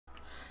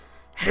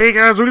Hey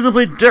guys, we're gonna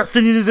play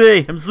Destiny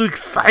today. I'm so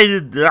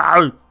excited.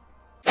 Ah.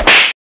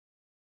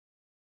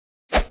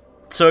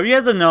 So if you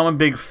guys don't know, I'm a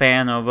big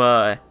fan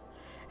of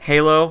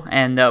Halo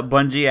and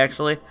Bungie.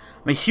 Actually,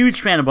 I'm a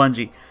huge fan of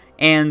Bungie,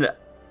 and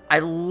I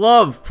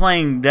love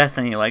playing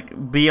Destiny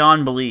like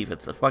beyond belief.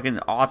 It's a fucking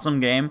awesome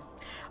game.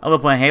 I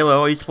love playing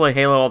Halo. I used to play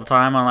Halo all the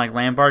time on like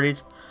LAN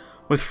parties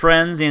with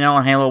friends. You know,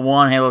 on Halo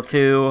 1, Halo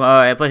 2.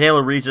 I played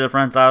Halo Reach at a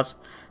friend's house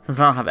since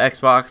I don't have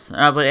Xbox.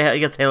 I played, I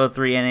guess, Halo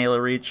 3 and Halo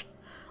Reach.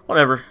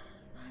 Whatever.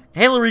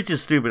 Halo Reach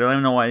is stupid. I don't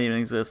even know why it even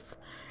exists.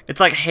 It's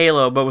like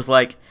Halo, but with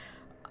like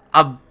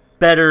a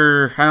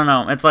better. I don't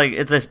know. It's like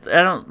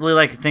I don't really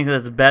like to think that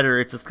it's better.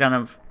 It's just kind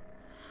of.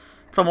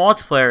 It's a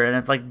multiplayer and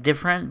it's like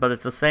different, but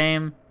it's the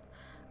same.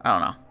 I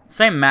don't know.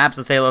 Same maps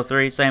as Halo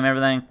 3. Same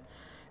everything.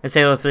 It's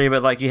Halo 3,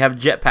 but like you have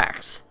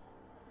jetpacks.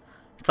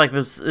 It's like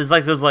this. It's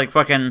like those like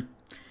fucking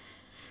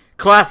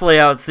class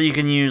layouts that you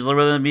can use,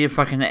 whether it be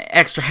fucking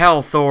extra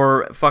health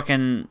or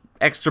fucking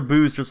extra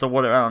boost or so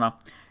whatever. I don't know.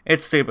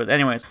 It's stupid.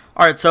 Anyways.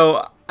 Alright, so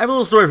I have a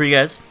little story for you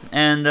guys.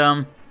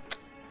 And,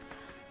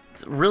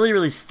 it's really,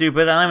 really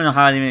stupid. I don't even know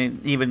how it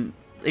even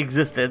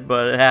existed,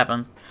 but it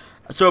happened.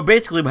 So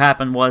basically what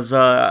happened was,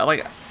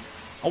 like,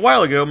 a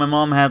while ago, my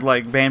mom had,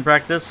 like, band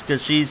practice,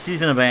 because she's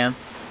in a band.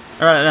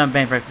 Or, not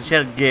band practice, she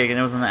had a gig, and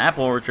it was in the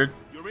apple orchard.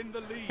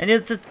 And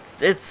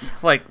it's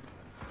like,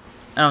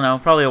 I don't know,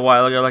 probably a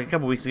while ago, like a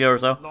couple weeks ago or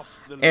so.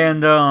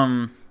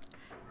 And,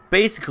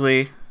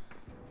 basically,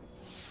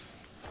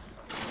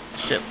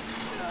 shit.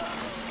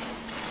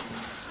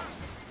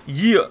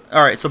 Yeah.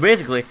 Alright, so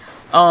basically,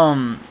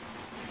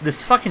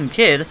 this fucking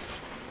kid.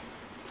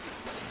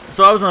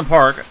 So I was in the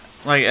park,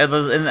 like at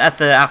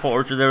the apple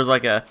orchard. There was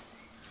like a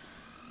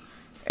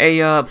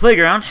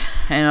playground,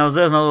 and I was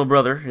there with my little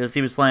brother because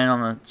he was playing on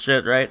the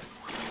shit, right?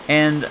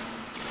 And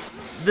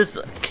this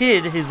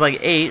kid, he's like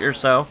 8 or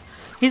so.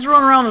 He's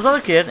running around this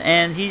other kid,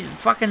 and he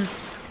fucking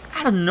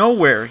out of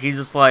nowhere, he's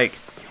just like,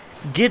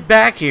 "Get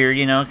back here,"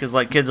 you know, because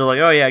like kids are like,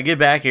 "Oh yeah, get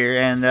back here,"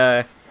 and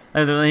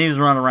he was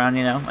running around,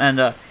 you know,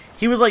 and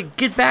he was like,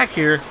 "Get back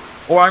here,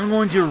 or I'm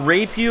going to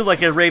rape you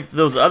like I raped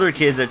those other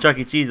kids at Chuck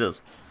E.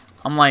 Cheese's."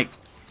 I'm like,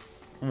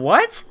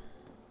 what?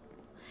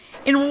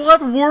 In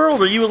what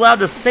world are you allowed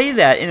to say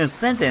that in a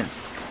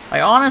sentence?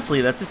 Like, honestly,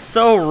 that's just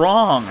so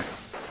wrong.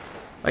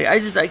 Like,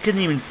 I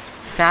couldn't even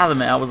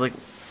fathom it. I was like,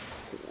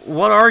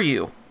 what are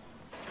you?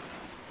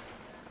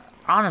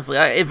 Honestly,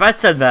 if I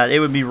said that, it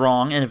would be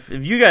wrong. And if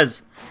you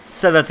guys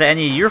said that to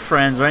any of your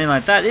friends or anything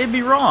like that, it'd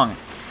be wrong.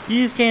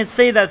 You just can't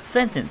say that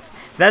sentence.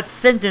 That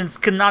sentence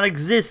cannot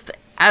exist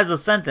as a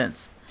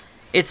sentence.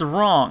 It's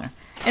wrong.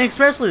 And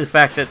especially the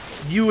fact that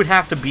you would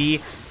have to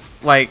be,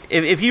 like,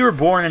 if you were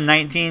born in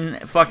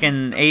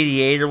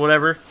 1988 or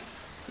whatever,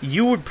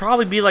 you would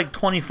probably be like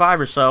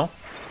 25 or so.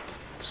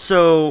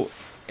 So,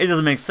 it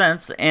doesn't make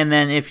sense. And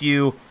then if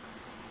you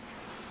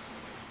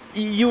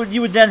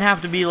would then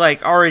have to be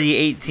like already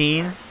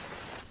 18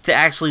 to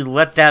actually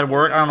let that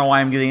work. I don't know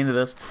why I'm getting into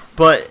this.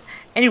 But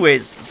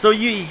anyways, so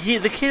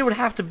the kid would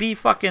have to be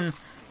fucking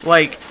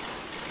like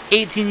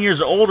 18 years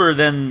older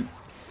than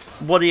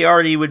what he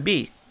already would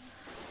be.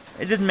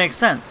 It didn't make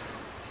sense.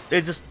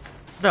 It just,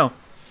 no.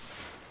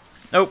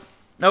 Nope.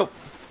 Nope.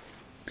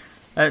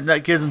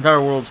 That kid's entire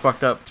world's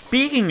fucked up.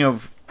 Speaking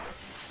of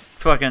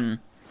fucking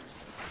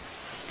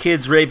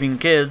kids raping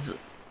kids,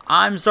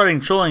 I'm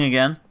starting trolling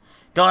again.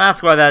 Don't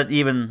ask why that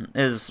even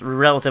is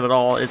relative at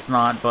all. It's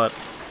not, but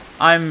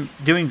I'm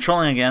doing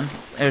trolling again.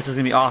 It's just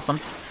gonna be awesome.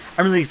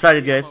 I'm really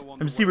excited, guys.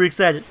 I'm super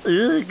excited.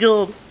 Ugh,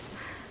 gold.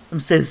 I'm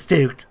so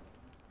stoked.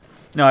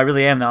 No, I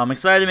really am now. I'm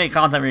excited to make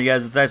content for you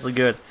guys. It's actually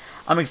good.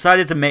 I'm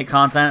excited to make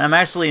content. I'm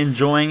actually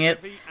enjoying it.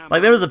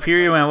 Like, there was a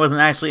period when I wasn't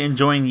actually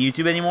enjoying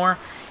YouTube anymore.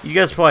 You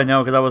guys probably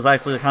know because I was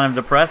actually kind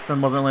of depressed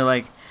and wasn't really,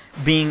 like,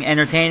 being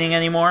entertaining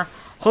anymore.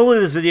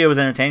 Hopefully this video was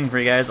entertaining for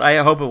you guys. I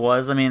hope it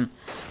was. I mean,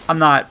 I'm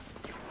not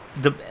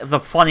the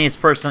funniest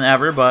person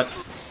ever, but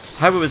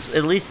I hope it was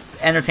at least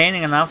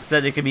entertaining enough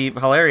that it could be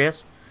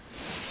hilarious.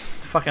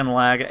 Fucking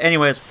lag.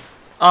 Anyways,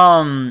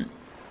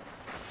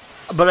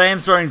 but I am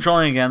starting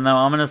trolling again, though.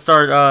 I'm going to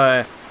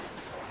start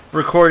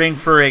recording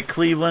for a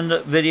Cleveland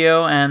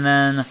video, and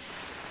then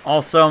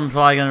also I'm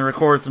probably going to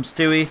record some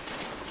Stewie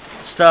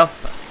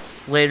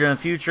stuff later in the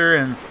future,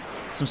 and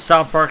some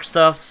South Park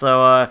stuff,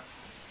 so I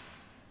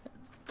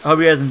hope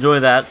you guys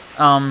enjoy that.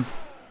 And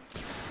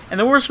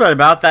the worst part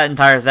about that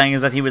entire thing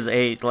is that he was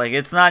 8. Like,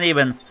 it's not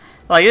even,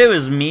 like, if it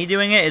was me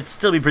doing it, it'd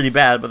still be pretty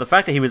bad, but the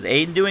fact that he was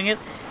 8 and doing it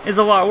is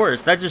a lot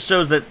worse. That just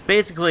shows that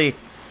basically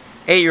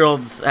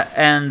 8-year-olds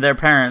and their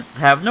parents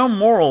have no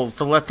morals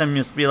to let them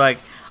just be like,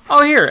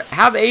 "Oh, here,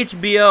 have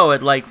HBO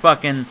at like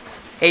fucking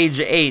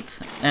age 8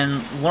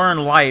 and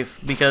learn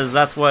life," because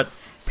that's what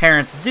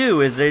parents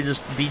do, is they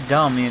just be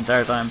dumb the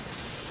entire time.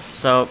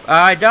 So,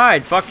 I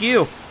died. Fuck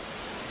you.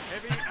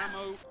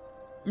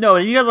 No,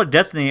 if you guys like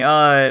Destiny,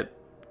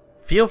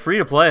 feel free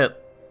to play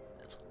it.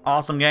 It's an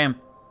awesome game.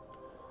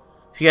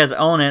 If you guys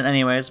own it,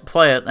 anyways,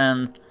 play it.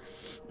 And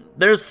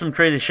there's some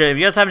crazy shit. If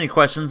you guys have any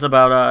questions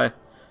about,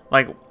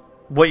 like,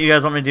 what you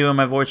guys want me to do in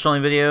my voice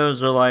trolling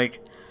videos, or like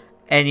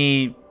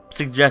any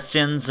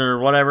suggestions or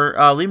whatever,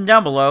 leave them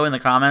down below in the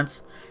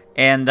comments.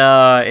 And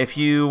if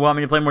you want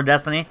me to play more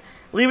Destiny,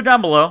 leave it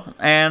down below.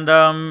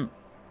 And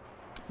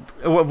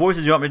what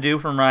voices you want me to do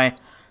for my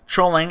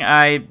trolling?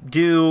 I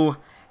do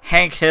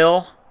Hank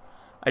Hill,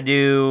 I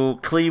do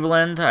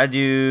Cleveland, I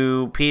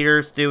do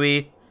Peter,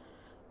 Stewie,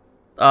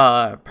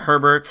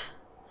 Herbert,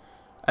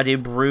 I do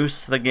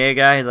Bruce, the gay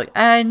guy. He's like,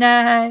 I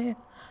know.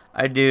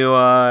 I do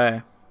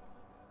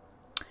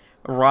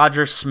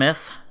Roger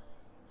Smith.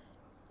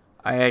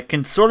 I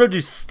can sort of do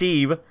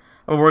Steve.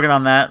 I'm working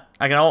on that.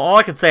 All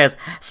I can say is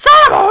son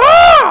of a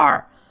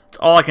whore. That's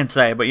all I can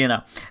say. But you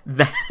know,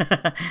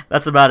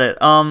 that's about it.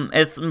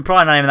 It's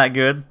probably not even that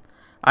good.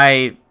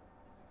 I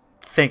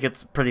think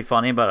it's pretty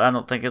funny, but I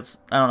don't think it's.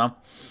 I don't know.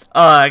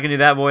 I can do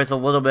that voice a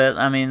little bit.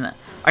 I mean,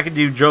 I can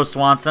do Joe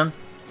Swanson.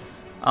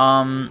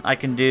 I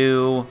can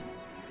do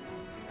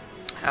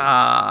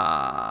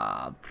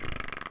Adam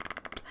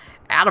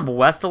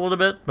West a little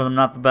bit, but I'm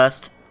not the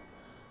best.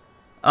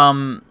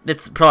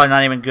 It's probably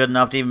not even good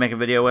enough to even make a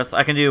video with.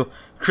 I can do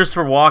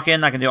Christopher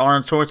Walken, I can do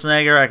Arnold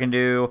Schwarzenegger, I can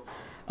do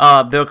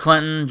Bill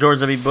Clinton,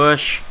 George W.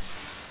 Bush,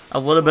 a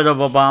little bit of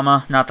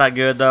Obama, not that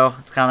good though,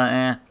 it's kinda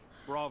eh.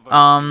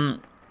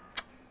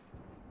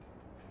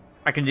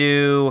 I can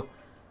do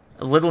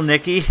Little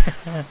Nicky,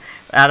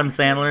 Adam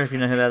Sandler, if you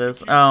know who that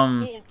is.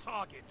 I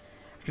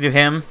can do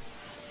him.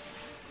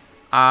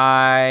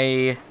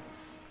 I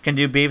can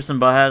do Beavis and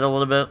Butthead a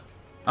little bit.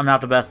 I'm not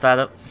the best at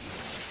it.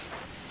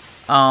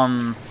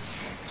 I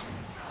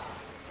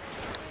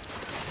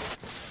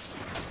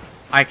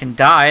can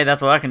die,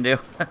 that's what I can do.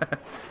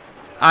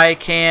 I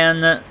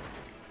can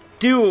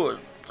do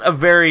a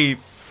very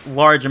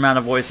large amount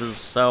of voices,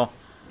 so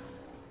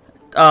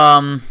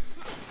what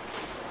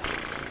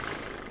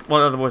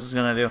other voices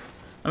gonna do?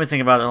 Let me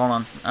think about it,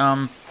 hold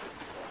on.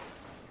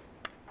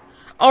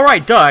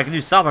 Alright, duh, I can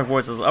do South Park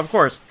voices, of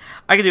course.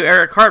 I can do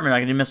Eric Cartman, I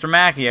can do Mr.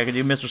 Mackey, I can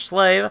do Mr.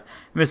 Slave,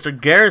 Mr.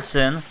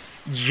 Garrison,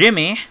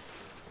 Jimmy,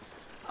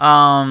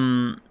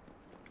 who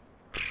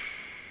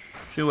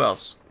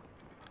else?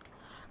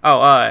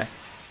 Oh,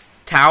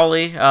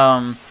 Towley,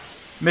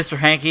 Mr.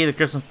 Hanky, the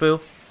Christmas Pooh.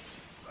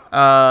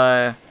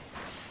 I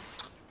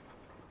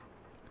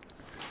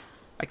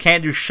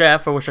can't do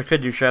Chef, I wish I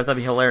could do Chef, that'd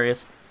be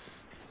hilarious.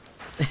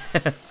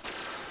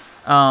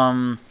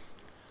 My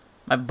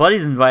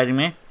buddy's inviting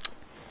me.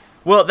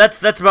 Well,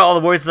 that's about all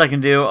the voices I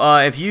can do.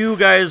 If you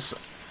guys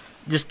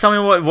just tell me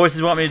what voices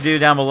you want me to do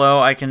down below,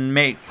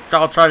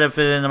 I'll try to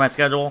fit it into my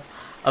schedule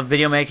of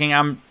video making.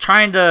 I'll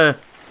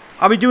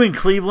be doing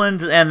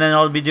Cleveland, and then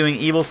I'll be doing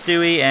Evil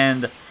Stewie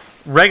and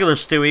regular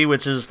Stewie,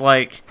 which is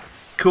like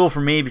cool for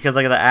me because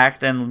I gotta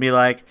act and be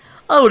like,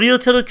 oh, real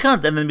total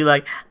cunt, and then be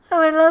like,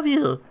 oh, I love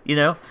you, you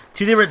know,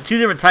 two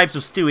different types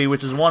of Stewie,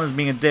 which is one is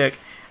being a dick,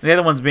 and the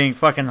other one's being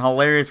fucking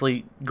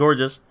hilariously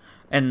gorgeous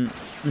and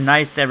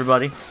nice to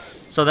everybody.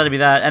 So that'll be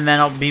that, and then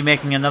I'll be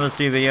making another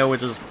Stewie video,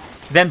 which is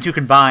them two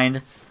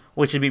combined,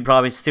 which would be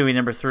probably Stewie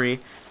number 3,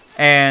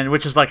 and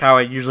which is like how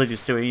I usually do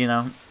Stewie, you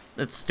know,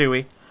 it's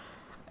Stewie.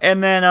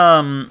 And then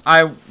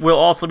I will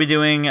also be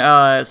doing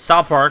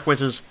South Park,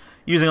 which is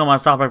using all my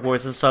South Park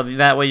voices, so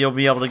that way you'll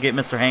be able to get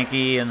Mr.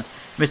 Hanky and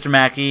Mr.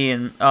 Mackey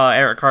and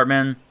Eric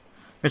Cartman,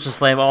 Mr.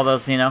 Slave, all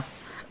those, you know.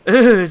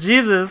 Ooh,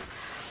 Jesus,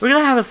 we're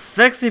gonna have a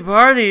sexy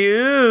party,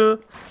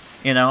 ooh.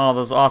 You know, all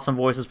those awesome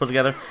voices put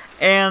together.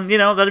 And, you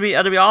know, that'd be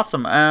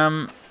awesome.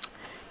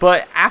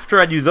 But after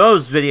I do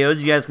those videos,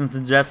 you guys can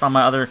suggest on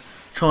my other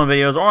trolling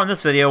videos or on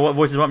this video what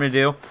voices you want me to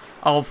do.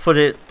 I'll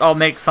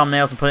make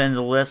thumbnails and put it into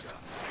the list.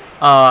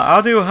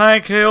 I'll do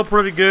Hank Hill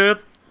pretty good.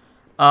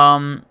 I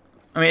mean,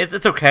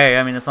 it's okay.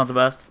 I mean, it's not the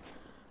best.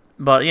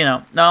 But, you know,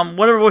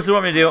 whatever voices you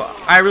want me to do,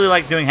 I really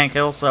like doing Hank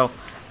Hill, so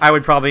I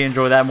would probably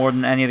enjoy that more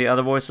than any of the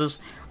other voices.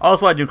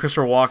 Also, I do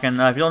Christopher Walken.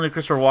 If you don't know who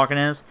Christopher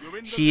Walken is,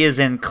 he is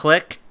in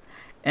Click.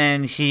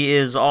 And he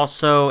is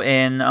also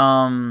in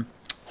a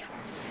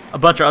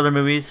bunch of other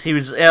movies. He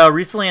was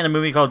recently in a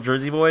movie called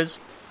Jersey Boys.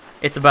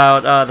 It's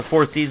about the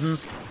Four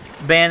Seasons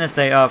band. It's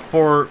a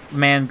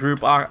 4-man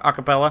group a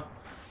cappella,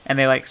 and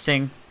they like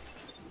sing,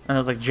 and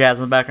there's like jazz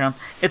in the background.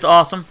 It's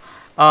awesome.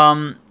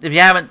 If you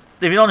don't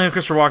know who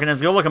Christopher Walken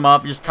is, go look him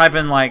up. Just type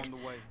in like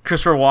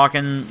Christopher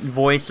Walken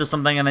voice or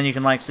something, and then you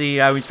can like see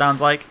how he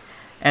sounds like,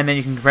 and then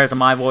you can compare it to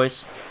my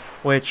voice,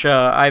 which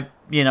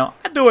you know,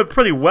 I do it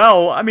pretty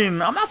well. I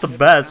mean, I'm not the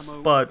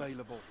best, but,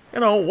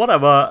 you know,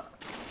 whatever.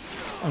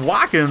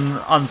 Walking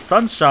on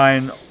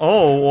Sunshine,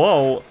 oh,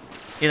 whoa.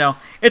 You know,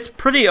 it's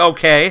pretty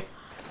okay.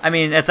 I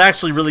mean, it's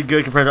actually really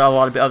good compared to a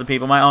lot of other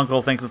people. My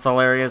uncle thinks it's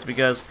hilarious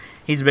because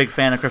he's a big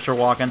fan of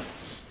Christopher Walken.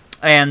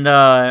 And,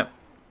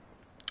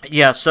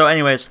 yeah, so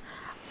anyways,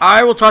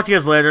 I will talk to you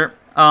guys later.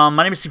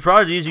 My name is Steve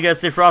Prodigies. You guys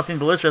stay frosty and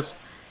delicious.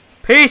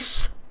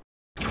 Peace!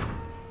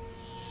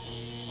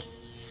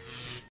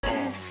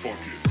 Oh, fuck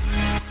you.